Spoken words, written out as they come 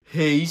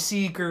Hey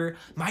Seeker,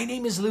 my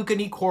name is Luca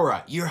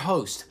Nikora, your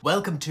host.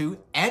 Welcome to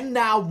And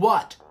Now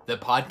What? The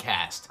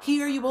podcast.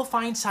 Here you will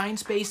find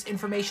science-based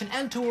information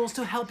and tools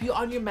to help you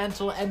on your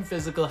mental and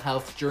physical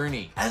health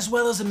journey, as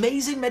well as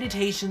amazing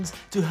meditations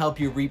to help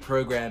you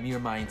reprogram your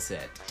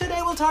mindset. Today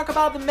we'll talk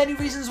about the many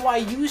reasons why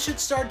you should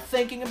start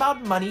thinking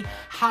about money,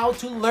 how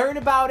to learn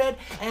about it,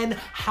 and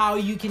how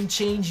you can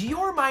change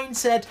your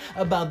mindset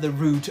about the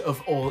root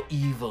of all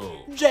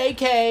evil.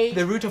 JK!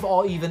 The root of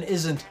all evil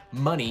isn't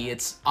money,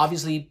 it's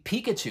obviously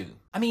Pikachu.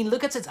 I mean,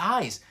 look at its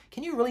eyes.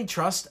 Can you really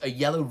trust a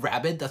yellow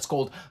rabbit that's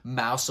called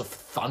Mouse of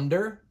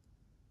Thunder?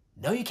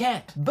 No, you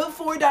can't.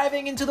 Before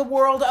diving into the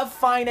world of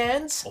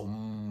finance,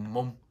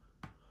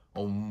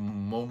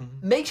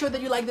 make sure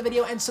that you like the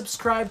video and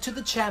subscribe to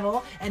the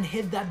channel and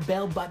hit that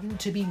bell button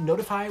to be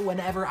notified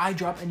whenever I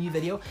drop a new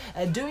video.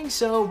 Doing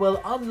so will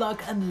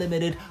unlock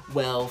unlimited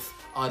wealth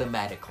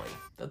automatically.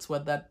 That's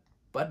what that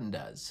button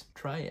does.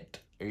 Try it.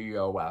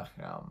 You're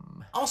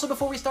welcome. Also,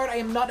 before we start, I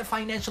am not a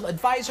financial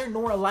advisor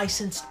nor a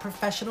licensed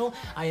professional.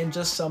 I am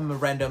just some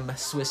random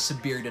Swiss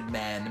bearded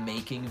man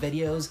making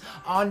videos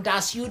on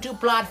das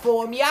YouTube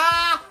platform,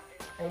 yeah?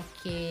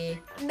 Okay.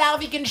 Now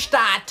we can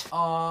start.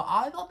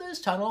 I thought this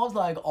channel was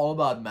like all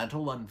about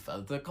mental and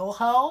physical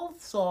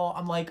health, so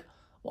I'm like,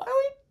 why are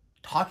we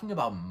talking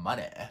about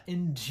money?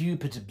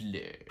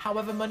 Indubitably.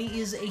 However, money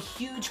is a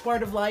huge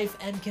part of life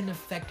and can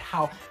affect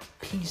how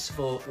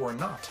peaceful or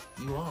not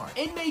you are.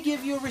 It may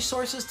give you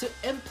resources to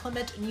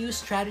implement new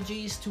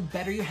strategies to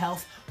better your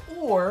health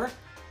or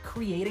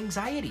create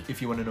anxiety.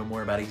 If you want to know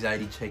more about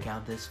anxiety, check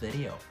out this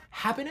video.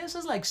 Happiness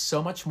is like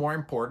so much more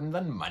important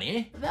than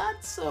money.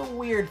 That's a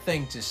weird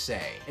thing to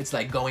say. It's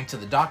like going to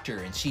the doctor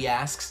and she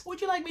asks,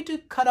 would you like me to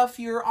cut off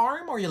your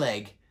arm or your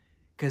leg?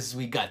 Because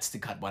we got to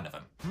cut one of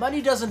them.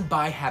 Money doesn't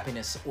buy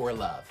happiness or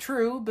love.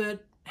 True,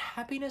 but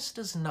happiness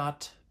does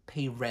not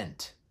pay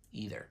rent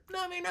either. Know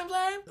what I'm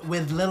saying?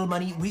 With little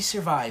money, we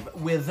survive.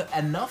 With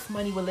enough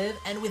money, we live.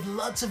 And with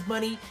lots of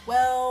money,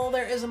 well,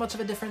 there isn't much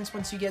of a difference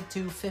once you get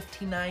to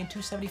 $59,000 to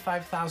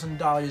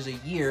 $75,000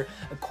 a year,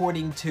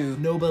 according to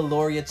Nobel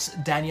laureates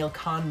Daniel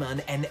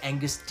Kahneman and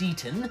Angus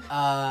Deaton.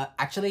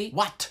 Actually,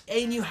 what?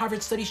 A new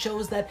Harvard study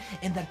shows that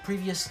in that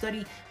previous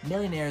study,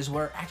 millionaires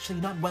were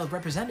actually not well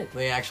represented.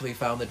 They actually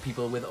found that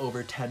people with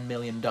over $10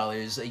 million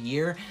a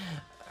year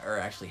are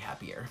actually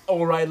happier.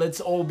 All right, let's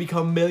all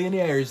become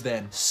millionaires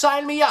then.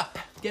 Sign me up.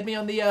 Get me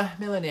on the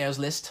millionaires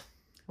list.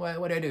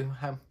 What do I do?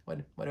 What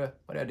do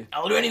I do?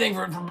 I'll do anything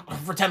for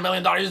 $10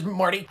 million,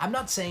 Marty. I'm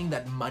not saying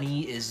that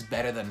money is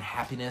better than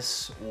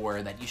happiness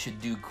or that you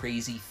should do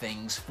crazy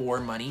things for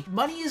money.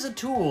 Money is a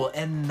tool,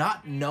 and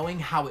not knowing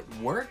how it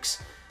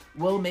works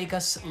will make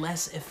us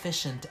less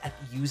efficient at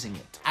using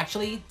it.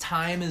 Actually,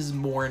 time is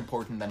more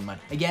important than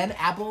money. Again,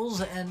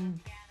 apples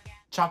and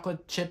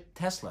chocolate chip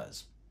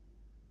Teslas.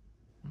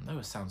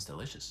 That sounds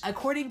delicious.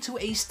 According to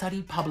a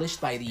study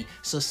published by the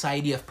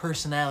Society of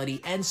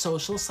Personality and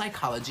Social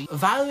Psychology,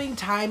 valuing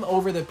time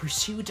over the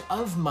pursuit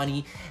of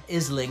money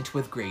is linked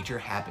with greater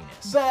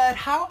happiness. But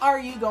how are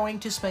you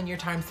going to spend your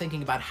time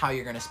thinking about how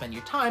you're going to spend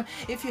your time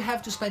if you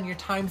have to spend your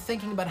time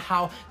thinking about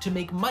how to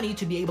make money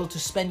to be able to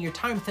spend your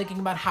time thinking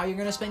about how you're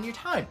going to spend your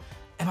time?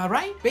 Am I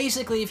right?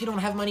 Basically, if you don't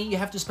have money, you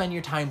have to spend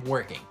your time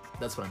working.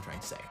 That's what I'm trying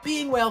to say.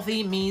 Being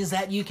wealthy means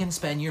that you can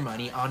spend your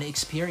money on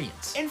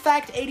experience. In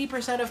fact,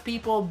 80% of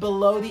people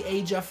below the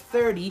age of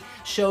 30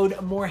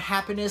 showed more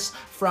happiness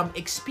from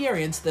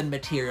experience than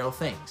material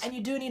things. And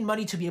you do need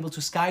money to be able to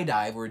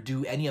skydive or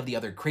do any of the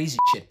other crazy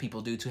shit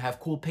people do to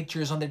have cool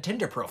pictures on their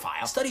Tinder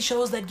profile. Study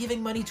shows that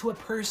giving money to a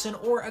person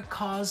or a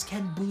cause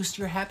can boost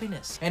your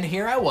happiness. And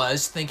here I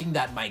was thinking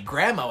that my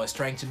grandma was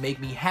trying to make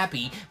me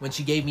happy when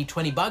she gave me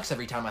 20 bucks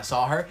every time I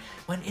saw her,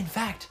 when in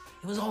fact,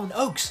 it was all an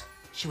hoax.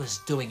 She was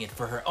doing it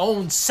for her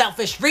own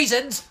selfish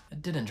reasons. I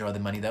did enjoy the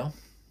money though.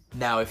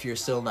 Now, if you're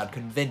still not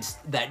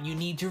convinced that you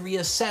need to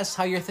reassess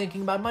how you're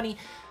thinking about money,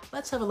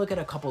 let's have a look at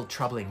a couple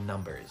troubling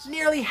numbers.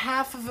 Nearly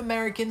half of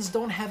Americans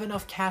don't have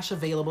enough cash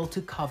available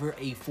to cover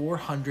a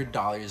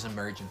 $400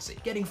 emergency.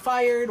 Getting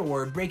fired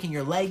or breaking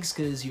your legs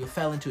because you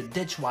fell into a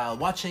ditch while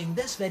watching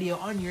this video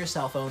on your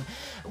cell phone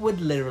would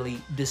literally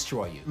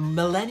destroy you.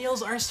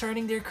 Millennials are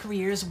starting their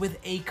careers with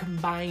a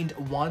combined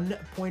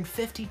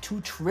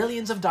 $1.52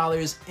 trillion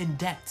in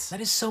debts. That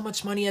is so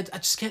much money, I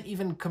just can't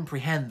even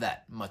comprehend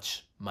that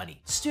much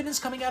money. Students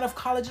coming out of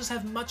colleges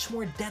have much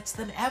more debts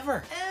than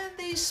ever, and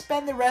they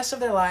spend the rest of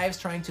their lives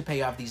trying to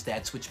pay off these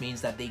debts, which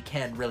means that they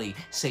can't really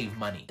save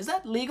money. Is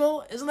that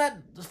legal? Isn't that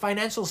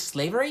financial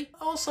slavery?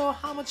 Also,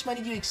 how much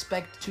money do you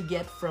expect to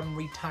get from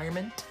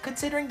retirement?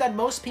 Considering that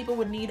most people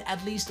would need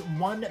at least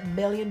 $1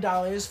 million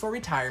for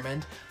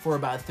retirement for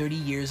about 30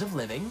 years of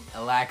living,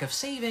 a lack of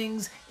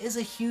savings is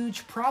a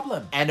huge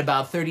problem. And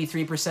about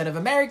 33% of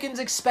Americans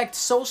expect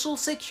Social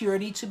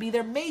Security to be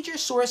their major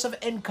source of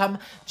income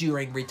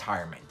during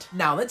retirement.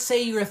 Now, let's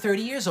say you're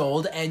 30 years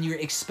old and you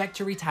expect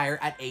to retire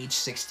at age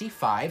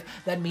 65.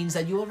 That means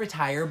that you will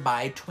retire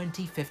by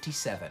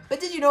 2057.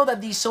 But did you know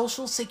that the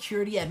Social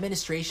Security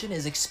Administration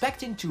is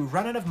expecting to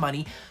run out of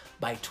money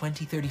by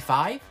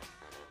 2035?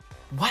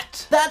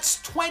 What?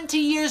 That's 20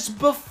 years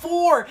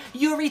before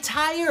you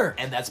retire.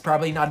 And that's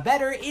probably not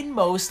better in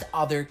most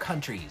other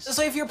countries.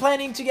 So if you're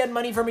planning to get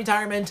money from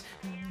retirement,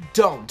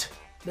 don't.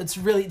 It's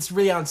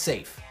really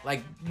unsafe.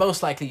 Like,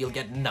 most likely you'll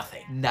get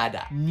nothing.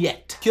 Nada.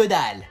 Niet. Que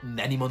dalle.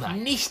 Nani mo nada.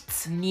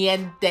 Nichts.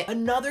 Niente.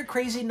 Another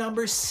crazy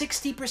number,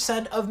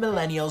 60% of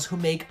millennials who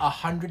make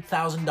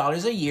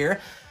 $100,000 a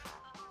year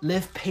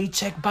live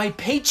paycheck by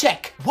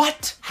paycheck.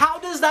 What? How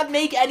does that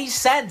make any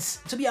sense?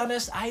 To be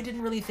honest, I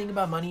didn't really think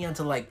about money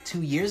until like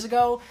 2 years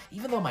ago,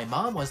 even though my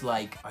mom was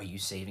like, "Are you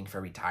saving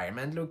for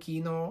retirement,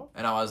 Lucchino?"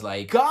 And I was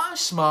like,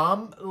 "Gosh,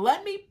 Mom,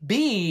 let me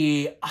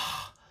be."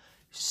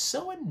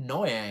 So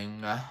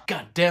annoying.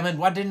 God damn it,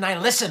 why didn't I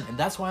listen? And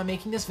that's why I'm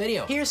making this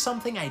video. Here's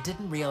something I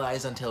didn't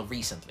realize until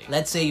recently.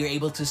 Let's say you're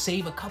able to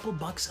save a couple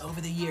bucks over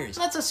the years.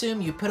 Let's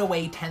assume you put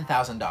away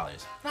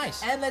 $10,000.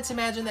 Nice. And let's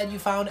imagine that you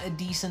found a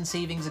decent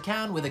savings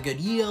account with a good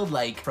yield,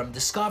 like from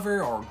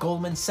Discover or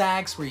Goldman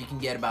Sachs, where you can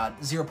get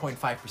about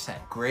 0.5%.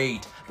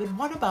 Great. But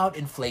what about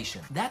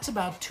inflation? That's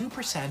about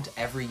 2%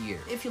 every year.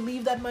 If you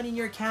leave that money in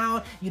your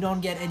account, you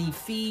don't get any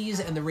fees,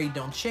 and the rate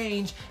don't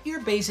change,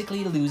 you're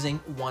basically losing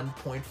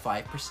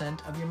 1.5%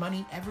 of your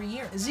money every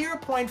year.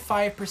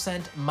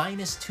 0.5%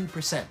 minus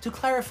 2%. To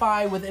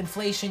clarify, with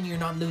inflation, you're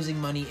not losing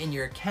money in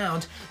your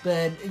account,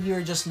 but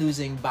you're just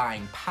losing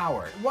buying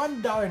power.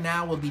 $1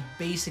 now will be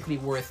basically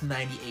worth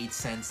 98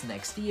 cents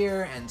next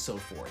year, and so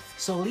forth.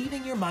 So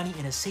leaving your money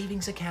in a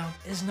savings account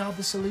is not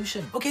the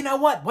solution. Okay, now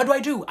what? What do I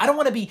do? I don't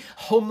want to be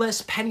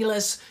homeless,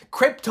 penniless,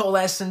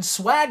 cryptoless, and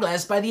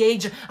swagless by the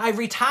age I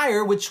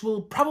retire, which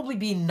will probably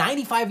be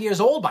 95 years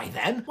old by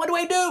then. What do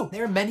I do?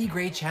 There are many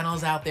great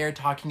channels out there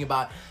talking about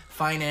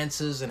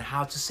finances and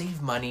how to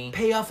save money.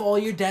 Pay off all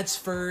your debts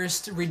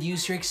first,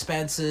 reduce your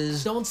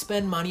expenses, don't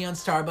spend money on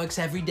Starbucks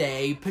every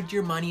day, put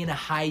your money in a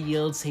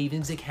high-yield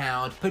savings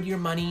account, put your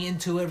money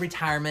into a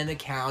retirement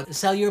account,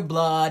 sell your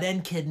blood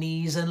and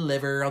kidneys and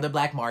liver on the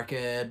black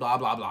market, blah,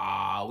 blah,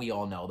 blah. We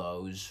all know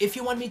those. If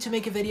you want me to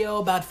make a video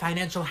about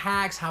financial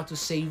hacks, how to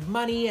save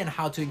money and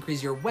how to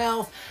increase your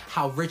wealth,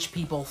 how rich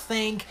people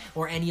think,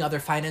 or any other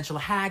financial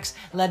hacks,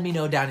 let me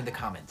know down in the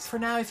comments. For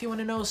now, if you want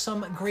to know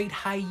some great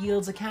high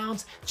yields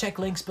accounts, check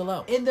links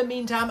below. In the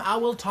meantime, I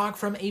will talk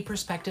from a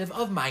perspective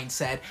of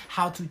mindset,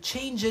 how to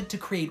change it to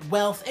create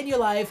wealth in your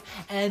life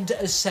and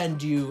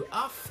send you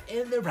off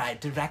in the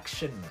right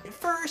direction.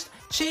 First,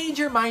 change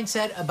your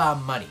mindset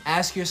about money.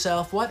 Ask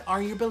yourself, what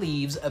are your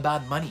beliefs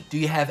about money? Do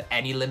you have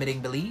any limiting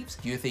beliefs?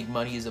 Do you think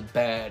money is a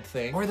bad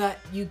thing? Or that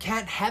you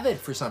can't have it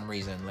for some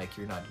reason, like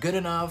you're not good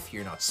enough,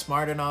 you're not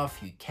smart enough,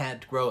 you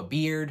can't grow a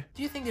beard?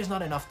 Do you think there's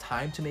not enough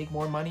time to make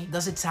more money?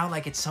 Does it sound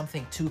like it's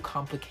something too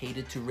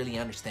complicated to really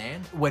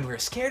understand? When we're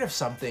scared of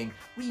something,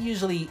 we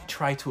usually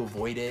try to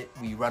avoid it,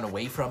 we run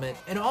away from it.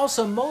 And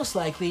also, most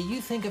likely,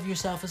 you think of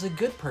yourself as a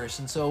good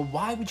person, so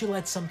why would you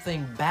let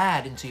something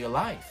bad into your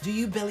life? Do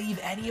you believe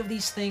any of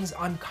these things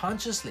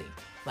unconsciously?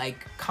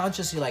 Like,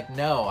 consciously, like,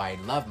 no, I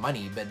love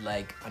money, but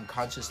like,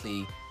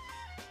 unconsciously,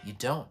 you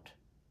don't.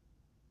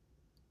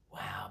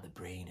 Wow, the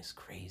brain is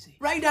crazy.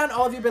 Write down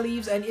all of your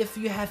beliefs, and if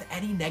you have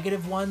any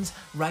negative ones,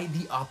 write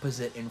the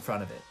opposite in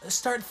front of it.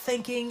 Start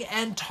thinking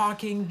and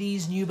talking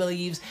these new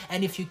beliefs,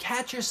 and if you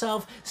catch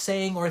yourself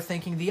saying or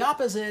thinking the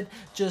opposite,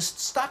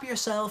 just stop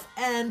yourself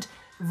and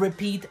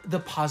repeat the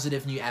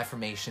positive new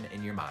affirmation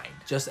in your mind.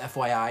 Just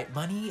FYI,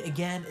 money,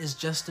 again, is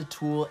just a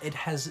tool. It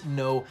has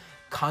no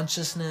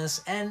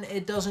consciousness, and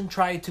it doesn't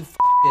try to f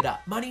it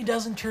up. Money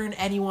doesn't turn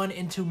anyone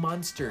into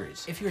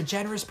monsters. If you're a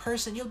generous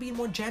person, you'll be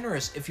more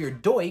generous. If you're a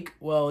doik,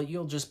 well,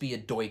 you'll just be a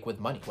doik with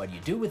money. What you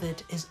do with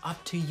it is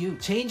up to you.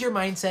 Change your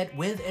mindset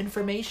with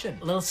information.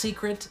 A little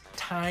secret,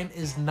 time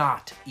is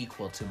not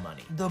equal to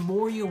money. The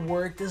more you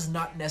work does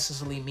not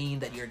necessarily mean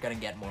that you're gonna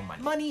get more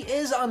money. Money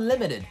is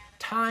unlimited.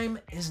 Time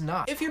is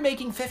not. If you're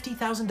making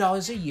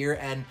 $50,000 a year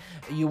and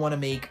you want to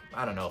make,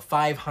 I don't know,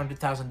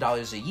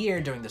 $500,000 a year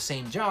doing the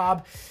same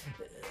job,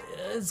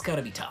 it's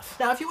gonna be tough.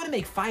 Now, if you want to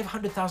make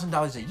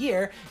 $500,000 a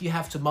year, you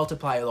have to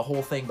multiply the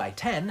whole thing by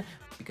 10,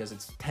 because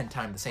it's 10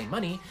 times the same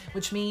money,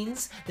 which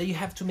means that you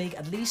have to make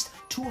at least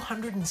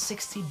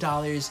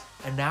 $260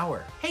 an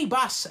hour. Hey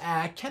boss,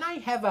 can I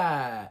have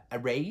a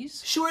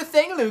raise? Sure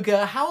thing,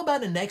 Luca. How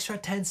about an extra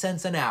 10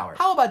 cents an hour?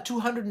 How about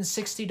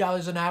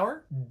 $260 an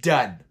hour?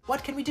 Done.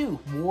 What can we do?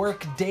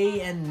 Work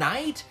day and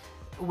night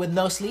with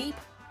no sleep?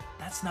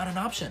 That's not an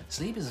option.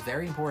 Sleep is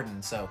very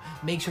important, so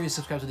make sure you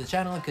subscribe to the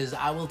channel because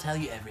I will tell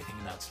you everything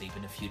about sleep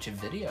in a future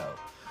video.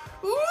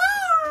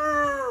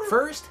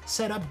 First,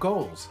 set up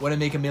goals. Want to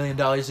make $1 million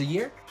a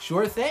year?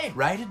 Sure thing.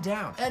 Write it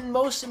down. And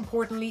most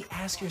importantly,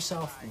 ask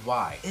yourself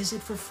why. Is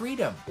it for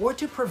freedom or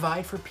to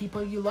provide for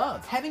people you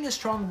love? Having a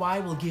strong why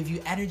will give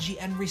you energy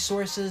and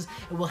resources.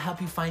 It will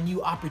help you find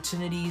new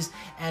opportunities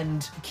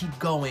and keep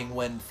going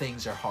when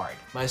things are hard.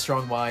 My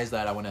strong why is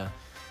that I want to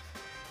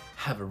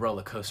have a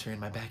roller coaster in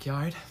my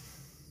backyard.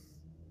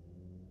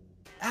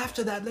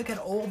 After that, look at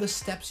all the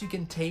steps you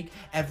can take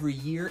every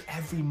year,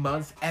 every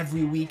month,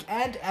 every week,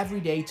 and every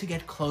day to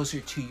get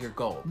closer to your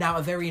goal. Now,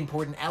 a very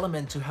important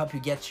element to help you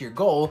get to your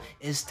goal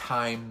is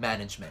time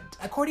management.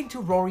 According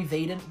to Rory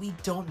Vaden, we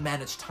don't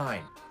manage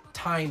time.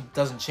 Time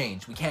doesn't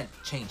change. We can't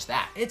change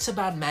that. It's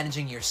about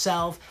managing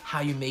yourself, how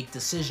you make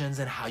decisions,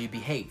 and how you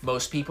behave.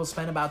 Most people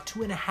spend about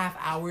 2.5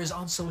 hours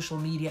on social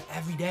media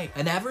every day,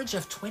 an average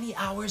of 20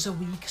 hours a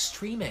week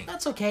streaming.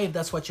 That's okay if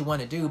that's what you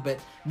want to do, but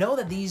know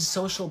that these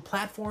social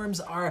platforms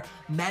are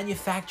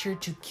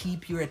manufactured to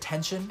keep your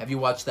attention. Have you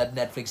watched that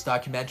Netflix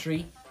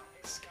documentary?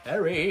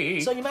 Scary.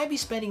 So you might be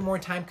spending more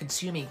time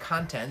consuming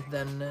content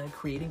than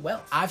creating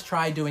wealth. I've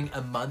tried doing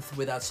a month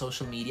without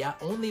social media,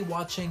 only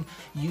watching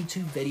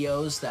YouTube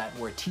videos that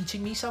were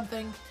teaching me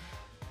something.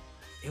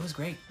 It was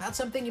great. That's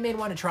something you may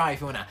want to try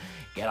if you want to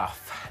get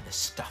off this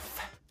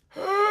stuff.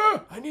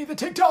 I need the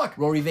TikTok.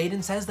 Rory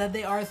Vaden says that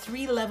there are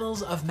 3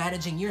 levels of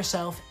managing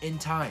yourself in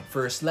time.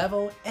 First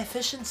level,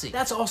 efficiency.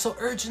 That's also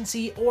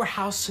urgency, or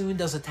how soon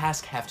does a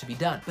task have to be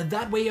done. But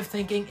that way of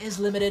thinking is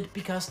limited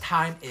because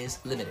time is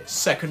limited.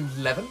 Second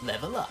level,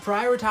 level up.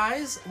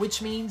 Prioritize,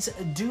 which means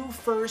do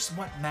first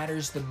what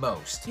matters the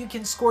most. You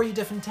can score your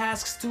different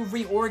tasks to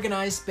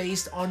reorganize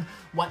based on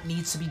what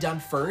needs to be done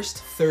first.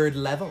 Third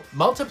level,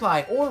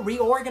 multiply or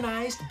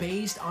reorganize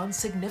based on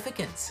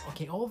significance.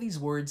 Okay, all these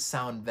words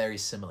sound very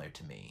similar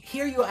to me.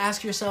 Here you'll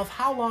ask yourself,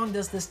 how long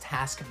does this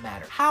task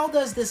matter? How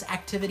does this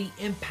activity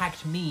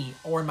impact me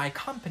or my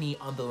company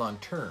on the long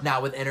term?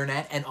 Now with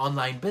internet and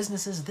online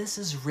businesses, this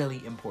is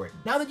really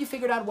important. Now that you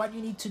figured out what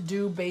you need to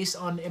do based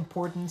on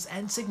importance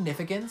and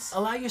significance,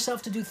 allow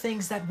yourself to do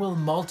things that will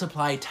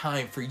multiply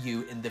time for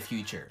you in the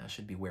future. I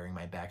should be wearing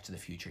my Back to the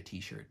Future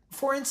t-shirt.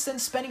 For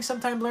instance, spending some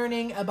time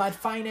learning about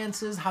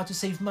finances, how to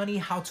save money,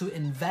 how to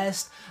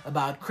invest,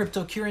 about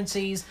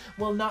cryptocurrencies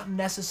will not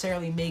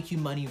necessarily make you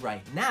money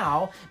right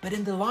now, but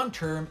in the long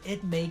term,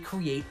 it may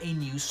create a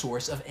new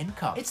source of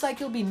income. It's like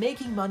you'll be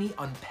making money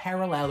on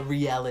parallel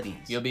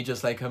realities. You'll be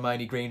just like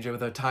Hermione Granger with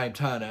her time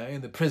turner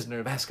in The Prisoner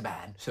of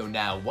Azkaban. So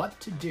now what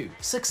to do?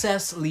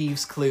 Success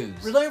leaves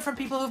clues. We learn from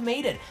people who've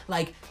made it,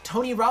 like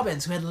Tony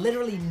Robbins, who had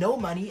literally no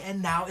money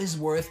and now is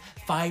worth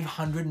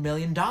 $500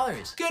 million.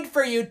 Good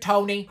for you,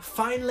 Tony.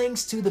 Find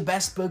links to the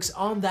best books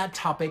on that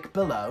topic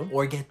below,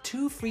 or get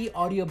 2 free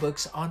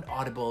audiobooks on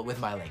Audible with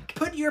my link.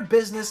 Put your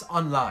business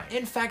online.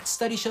 In fact,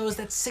 study shows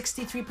that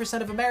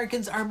 63% of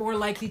Americans are more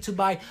likely to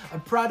buy a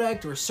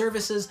product or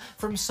services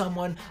from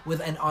someone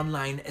with an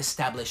online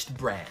established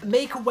brand.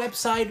 Make a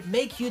website,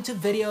 make YouTube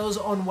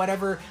videos on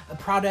whatever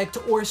product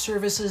or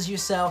services you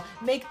sell,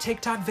 make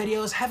TikTok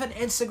videos, have an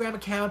Instagram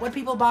account. What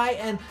people buy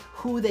and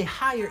who they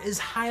hire is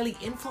highly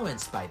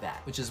influenced by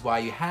that, which is why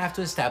you have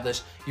to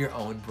establish your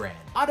own brand.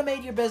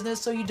 Automate your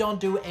business so you don't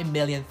do a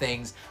million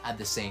things at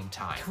the same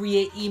time.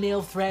 Create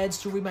email threads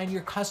to remind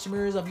your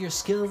customers of your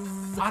skills.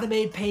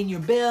 Automate paying your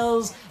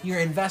bills, your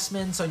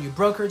investments on your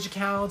brokerage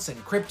accounts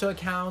and crypto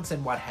accounts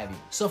and what have you.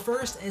 So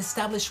first,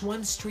 establish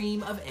one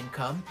stream of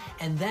income,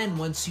 and then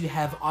once you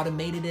have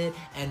automated it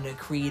and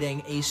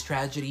creating a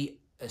strategy,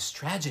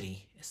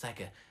 it's like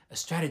a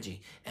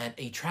strategy and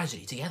a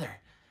tragedy together.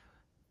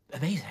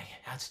 Amazing,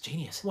 that's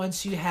genius.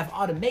 Once you have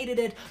automated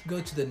it,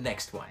 go to the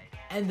next one,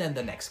 and then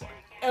the next one,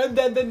 and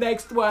then the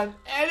next one,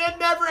 and it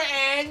never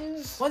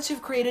ends. Once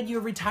you've created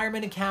your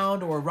retirement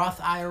account or Roth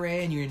IRA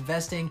and you're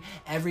investing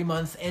every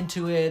month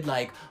into it,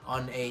 like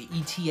on a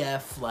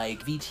ETF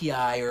like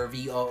VTI or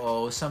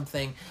VOO,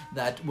 something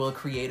that will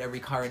create a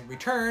recurrent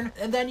return,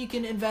 and then you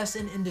can invest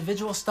in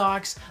individual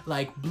stocks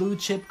like blue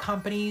chip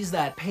companies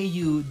that pay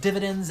you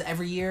dividends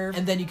every year,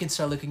 and then you can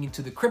start looking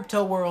into the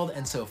crypto world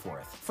and so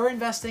forth. For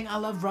investing, I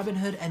love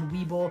Robinhood and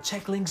Webull.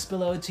 Check links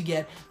below to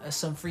get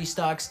some free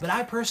stocks, but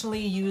I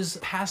personally use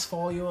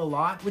Passfolio a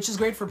lot, which is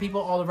great for people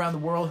all around the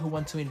world who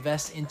want to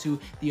invest into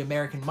the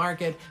American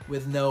market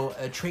with no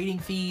trading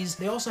fees.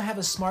 They also have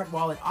a smart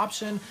wallet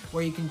option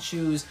where you can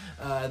choose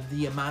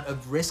the amount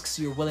of risks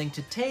you're willing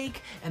to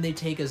take, and they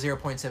take a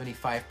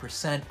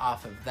 0.75%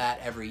 off of that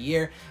every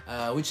year,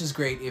 which is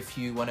great if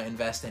you want to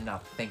invest and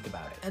not think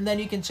about it. And then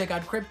you can check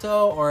out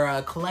crypto or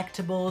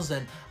collectibles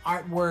and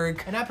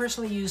artwork. And I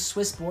personally use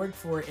Swissborg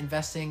for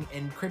investing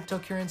in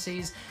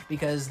cryptocurrencies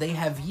because they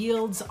have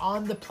yields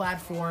on the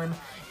platform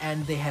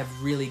and they have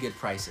really good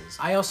prices.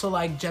 I also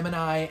like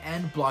Gemini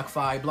and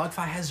BlockFi.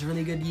 BlockFi has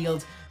really good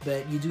yields,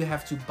 but you do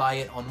have to buy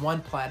it on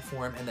one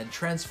platform and then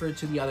transfer it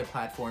to the other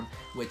platform,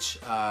 which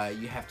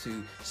you have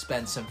to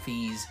spend some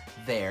fees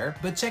there.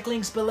 But check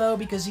links below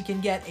because you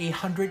can get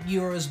 100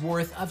 euros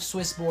worth of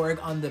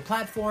Swissborg on the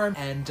platform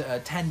and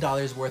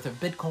 $10 worth of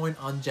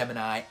Bitcoin on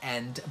Gemini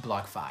and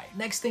BlockFi.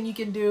 Next thing you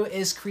can do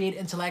is create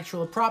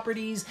intellectual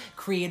properties,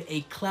 create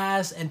a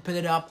class and put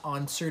it up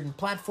on certain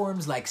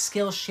platforms like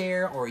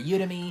Skillshare or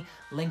Udemy,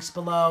 links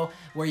below,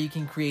 where you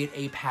can create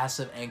a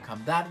passive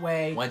income that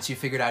way. Once you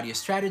figured out your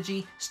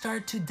strategy,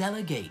 start to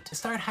delegate.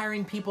 Start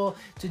hiring people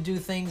to do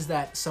things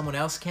that someone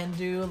else can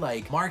do,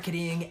 like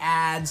marketing,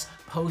 ads,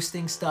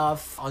 posting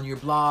stuff on your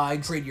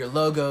blogs, create your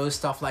logos,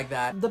 stuff like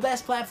that. The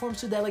best platforms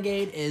to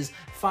delegate is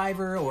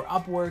Fiverr or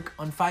Upwork.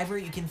 On Fiverr,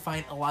 you can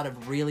find a lot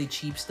of really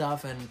cheap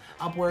stuff, and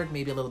Upwork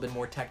maybe a little bit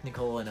more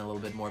technical and a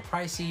little bit more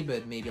pricey,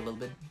 but maybe a little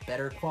bit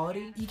better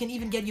quality. You can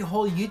even get your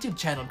whole YouTube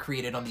channel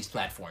created on these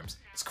platforms.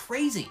 It's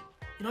crazy.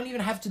 You don't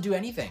even have to do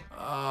anything.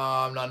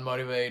 Oh, I'm not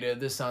motivated.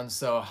 This sounds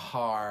so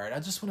hard.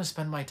 I just want to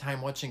spend my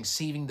time watching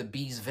Saving the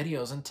Bees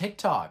videos on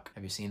TikTok.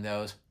 Have you seen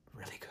those?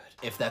 Really good.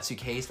 If that's your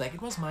case, like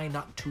it was mine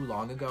not too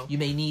long ago, you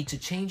may need to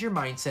change your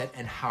mindset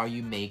and how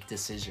you make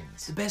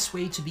decisions. The best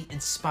way to be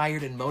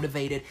inspired and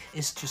motivated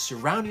is to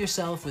surround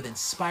yourself with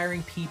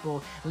inspiring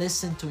people,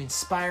 listen to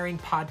inspiring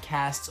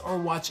podcasts, or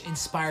watch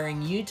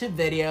inspiring YouTube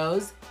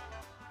videos.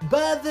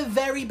 But the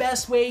very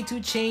best way to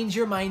change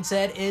your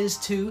mindset is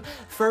to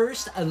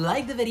first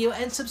like the video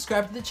and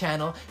subscribe to the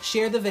channel,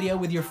 share the video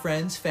with your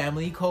friends,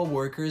 family,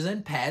 co-workers,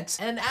 and pets,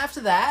 and after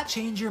that,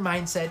 change your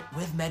mindset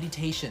with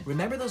meditation.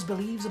 Remember those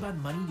beliefs about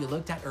money you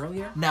looked at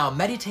earlier? Now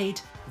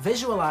meditate,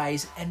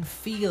 visualize, and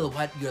feel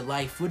what your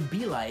life would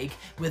be like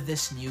with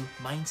this new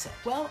mindset.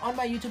 Well, on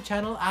my YouTube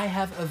channel, I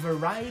have a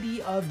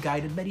variety of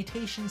guided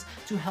meditations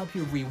to help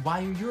you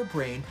rewire your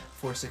brain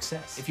for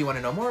success. If you want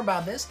to know more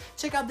about this,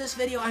 check out this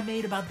video I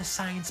made about the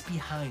science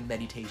behind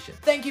meditation.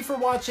 Thank you for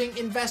watching.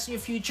 Invest in your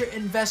future,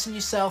 invest in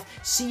yourself.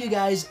 See you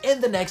guys in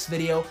the next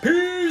video.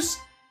 Peace!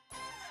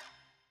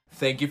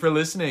 Thank you for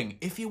listening.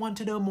 If you want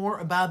to know more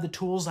about the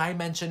tools I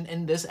mentioned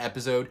in this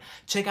episode,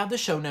 check out the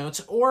show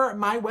notes or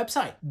my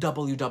website,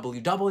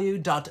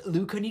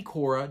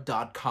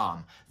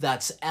 www.lucanicora.com.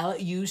 That's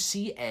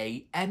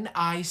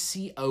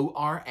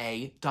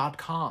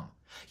LuCanicora.com.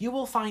 You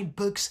will find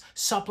books,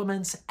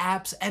 supplements,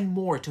 apps, and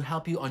more to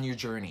help you on your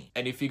journey.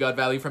 And if you got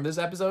value from this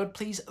episode,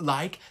 please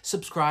like,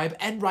 subscribe,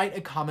 and write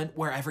a comment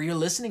wherever you're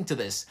listening to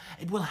this.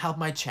 It will help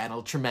my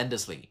channel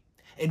tremendously.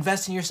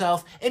 Invest in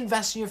yourself,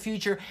 invest in your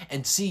future,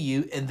 and see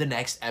you in the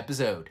next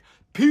episode.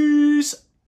 Peace!